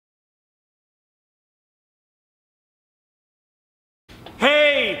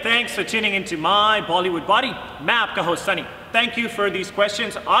Hey, thanks for tuning into my Bollywood Body. मैं आपका host Sunny. Thank you for these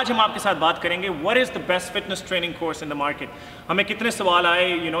questions. आज हम आपके साथ बात करेंगे what is the best fitness training course in the market. हमें कितने सवाल आए,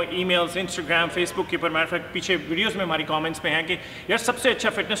 emails, Instagram, Facebook के ऊपर, मेरे पीछे वीडियोस में हमारी कमेंट्स में हैं कि यार सबसे अच्छा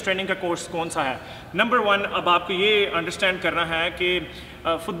फिटनेस ट्रेनिंग का कोर्स कौन सा है. नंबर 1, अब आपको ये अंडरस्टैंड करना है कि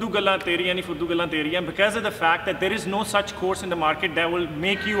फुद्दू गल्लां तेरी यानी फुद्दू गल्लां तेरी हैं because of the fact that there is no such course in the market that will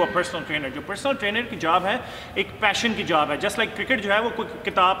make you a personal trainer. जो पर्सनल ट्रेनर की जॉब है एक पैशन की जॉब है. जस्ट लाइक क्रिकेट जो है वो कोई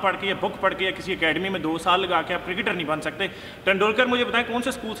किताब पढ़ के या बुक पढ़ के या किसी अकेडमी में 2 साल लगा के आप क्रिकेटर नहीं बन सकते. तेंदुलकर मुझे बताएं कौन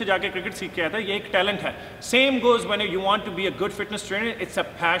से स्कूल से जाके क्रिकेट सीख के आया था. ये एक टैलेंट है. Same goes when you want to be a good fitness trainer. It's a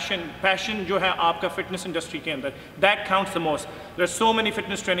passion जो है आपका फिटनेस इंडस्ट्री के अंदर that counts the most. There are so many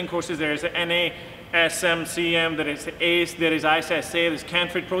fitness training courses. There is NA, SM, CM, there is ACE, there is ISSA, there is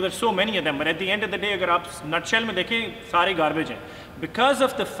CanFit Pro, there's so many of them. But at the end of the day, अगर आप nutshell में देखें, सारे garbage हैं. Because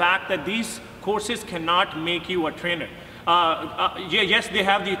of the fact that these courses cannot make you a trainer. Yes, they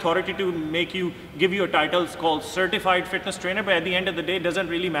have the authority to give you a title called certified fitness trainer, but at the end of the day, it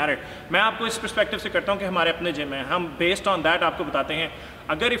doesn't really matter. मैं आपको इस perspective से करता हूँ कि हमारे अपने gym हैं. हम based on that आपको बताते हैं.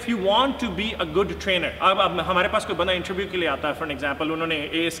 अगर if you want to be a good trainer, अब हमारे पास कोई बंदा इंटरव्यू के लिए आता है, फॉर एग्जाम्पल उन्होंने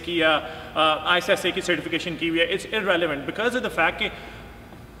ACE की या ISSA की सर्टिफिकेशन की हुई है, it's irrelevant because of the fact कि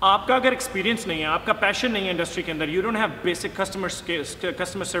आपका अगर एक्सपीरियंस नहीं है, आपका पैशन नहीं है इंडस्ट्री के अंदर, you don't have basic customer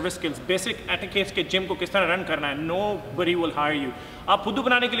service skills, basic etiquettes के जिम को किस तरह रन करना है, no buddy will hire you. आप खुद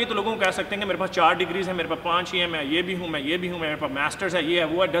बनाने के लिए तो लोगों को कह सकते हैं कि मेरे पास 4 डिग्रीज है, मेरे पास 5 ये, मैं ये भी हूँ, मेरे पास मास्टर्स है, ये है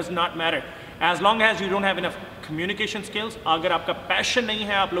वो है. Does not matter as long as you don't have enough communication skills. अगर आपका पैशन नहीं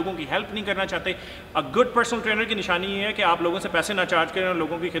है, आप लोगों की हेल्प नहीं करना चाहते. अ गुड पर्सनल ट्रेनर की निशानी ये है कि आप लोगों से पैसे ना चार्ज करें और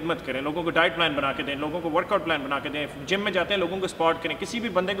लोगों की खिदमत करें, लोगों को डाइट प्लान बना के दें, लोगों को वर्कआउट प्लान बना के दें. जिम में जाते हैं लोगों को स्पॉट करें. किसी भी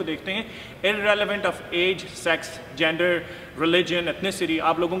बंदे को देखते हैं irrelevant of as, sex, gender, religion, ethnicity,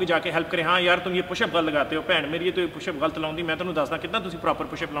 आप लोगों की जाके हेल्प करें. हाँ यार तुम ये पुशअप गलत लगाते हो, भैन मेरी ये तो पुशअप गलत लाऊंगी, मैं तुम्हें दसदा कितना तुम प्रॉपर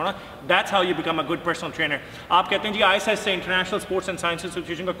पुशअप लाना. That's how you become a good personal trainer. आप कहते हैं जी ISSA international sports and science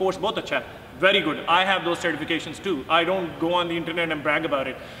association का कोर्स बहुत अच्छा है. Very good. I have those certifications too. I don't go on the internet and brag about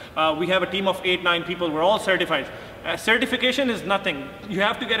it. We have a team of 8-9 people. We're all certified. Certification is nothing. You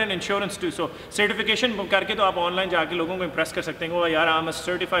have to get an insurance too. So certification करके तो आप online जाके लोगों को impress कर सकते हैं. वो यार I'm a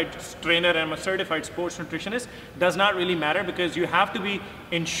certified trainer, I'm a certified sports nutritionist. Does not really matter because you have to be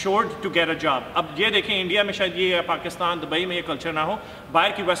insured to get a job. अब ये देखें इंडिया में शायद ये पाकिस्तान, दुबई में ये कल्चर ना हो.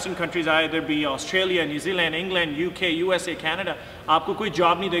 बाहर की वेस्टर्न कंट्रीज आए, there be Australia, New Zealand, England, UK, USA, Canada. आपको कोई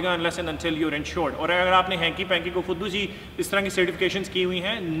जॉब नहीं देगा unless and until you're insured. और अगर आपने हैंकी पैंकी को फुद्दू जी इस तरह की सर्टिफिकेशंस की हुई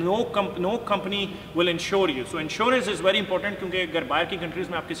हैं, no company will insure you. So insurance is very important क्योंकि अगर बाहर की कंट्रीज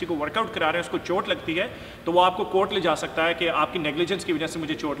में आप किसी को वर्कआउट करा रहे हैं, उसको चोट लगती है तो वो आपको कोर्ट ले जा सकता है कि आपकी नेग्लिजेंस की वजह से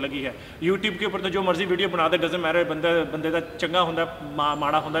मुझे चोट लगी है. यूट्यूब के ऊपर तो जो मर्जी वीडियो बना दे, डजंट मैटर, बंदे का चंगा होंदा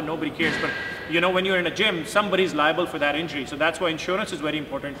माड़ा होंदा, no buddy cares. But when you're in a gym, somebody is liable for that injury. So that's why insurance is very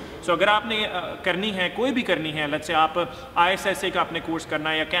important. So अगर आपने करनी है, कोई भी करनी है, let's say आप ISSA का आपने कोर्स करना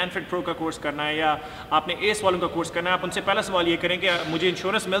है या CanFit Pro का कोर्स करना है या आपने ACE वालों का कोर्स करना है, आप उनसे पहला सवाल ये करें कि मुझे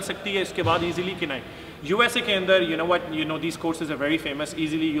इंश्योरेंस मिल सकती है इसके बाद इजीली कि नहीं. USA के अंदर these courses are very famous,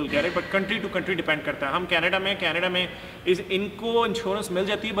 easily you'll get it, but country to country depend करता है. हम कनाडा में इनको इंश्योरेंस मिल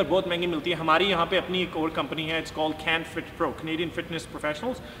जाती है पर बहुत महंगी मिलती है. हमारी यहाँ पे अपनी एक और कंपनी है, it's called CanFit Pro, Canadian Fitness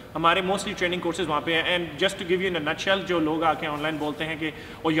Professionals. हमारे मोस्टली ट्रेनिंग कोर्सेज वहाँ पे हैं. And just to give you in a nutshell, जो लोग आके ऑनलाइन बोलते हैं कि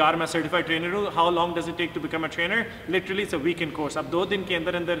ओ यार मैं सर्टिफाइड ट्रेनर हूँ, how long does it take to become a trainer? Literally it's a weekend course. आप 2 दिन के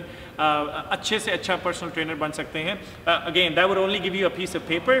अंदर अच्छे से अच्छा पर्सनल ट्रेनर बन सकते हैं. Again that would only give you a piece of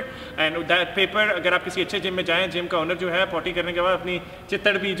paper and that paper अगर आप किसी अच्छे जिम में जाएं, जिम का ओनर जो है पॉटी करने के बाद अपनी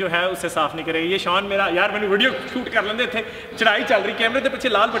चित्तड़ भी जो है उससे साफ नहीं करेगा. ये शॉन मेरा यार, मैंने वीडियो शूट कर लेते थे, चढ़ाई चल रही, कैमरे के पीछे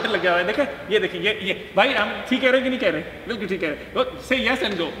लाल बटन लगा हुआ है, देखें ये देखिए, ये भाई हम ठीक कह रहे हैं कि नहीं कह रहे? बिल्कुल ठीक कह रहे हैं. से yes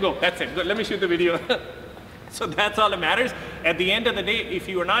and go, that's it, let me shoot the video. So that's all that matters. At the end of the day, if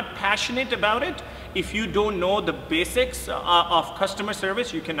you are not passionate about it, if you don't know the basics of customer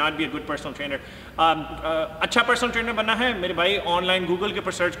service, you cannot be a good personal trainer. अच्छा personal trainer बनना है मेरे भाई, online Google के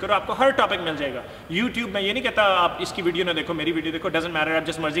ऊपर search करो, आपको हर topic मिल जाएगा. यूट्यूब में ये नहीं कहता आप इसकी वीडियो ना देखो, मेरी वीडियो देखो, डजंट मैटर, आप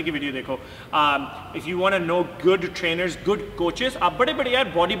जिस मर्जी की वीडियो देखो. If you want to know good trainers, good coaches, आप बड़े बड़े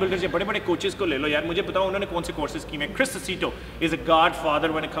यार बॉडी बिल्डर्स या बड़े बड़े कोचेस को ले लो यार. मुझे बताओ उन्होंने कौन से कोर्सेज किए हैं. क्रिस सीटो is a God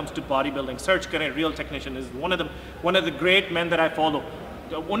father when it comes to body building. Search करें, real technician is one of the great men that I follow.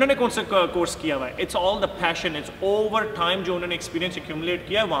 उन्होंने कौन सा कोर्स किया हुआ है? It's all the passion, it's over time जो उन्होंने एक्सपीरियंस एक्यूमुलेट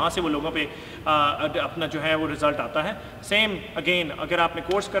किया है, वहाँ से वो लोगों पे अपना जो है वो रिजल्ट आता है. सेम अगेन, अगर आपने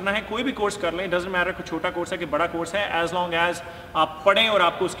कोर्स करना है, कोई भी कोर्स कर लें, डजंट मैटर कोई छोटा कोर्स है कि बड़ा कोर्स है, एज लॉन्ग एज आप पढ़ें और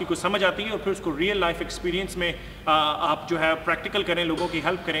आपको उसकी कुछ समझ आती है और फिर उसको रियल लाइफ एक्सपीरियंस में आप जो है प्रैक्टिकल करें, लोगों की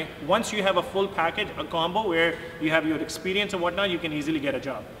हेल्प करें. Once you have a full package, a combo where you have your experience and what not, you can easily get a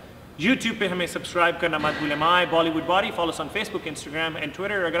job. YouTube पे हमें सब्सक्राइब करना मत भूलें। My Bollywood body, follow on Facebook, Instagram and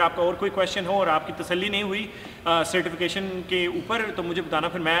Twitter. अगर आपका और कोई question हो और आपकी तसल्ली नहीं हुई सर्टिफिकेशन के ऊपर तो मुझे बताना,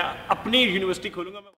 फिर मैं अपनी यूनिवर्सिटी खोलूँगा।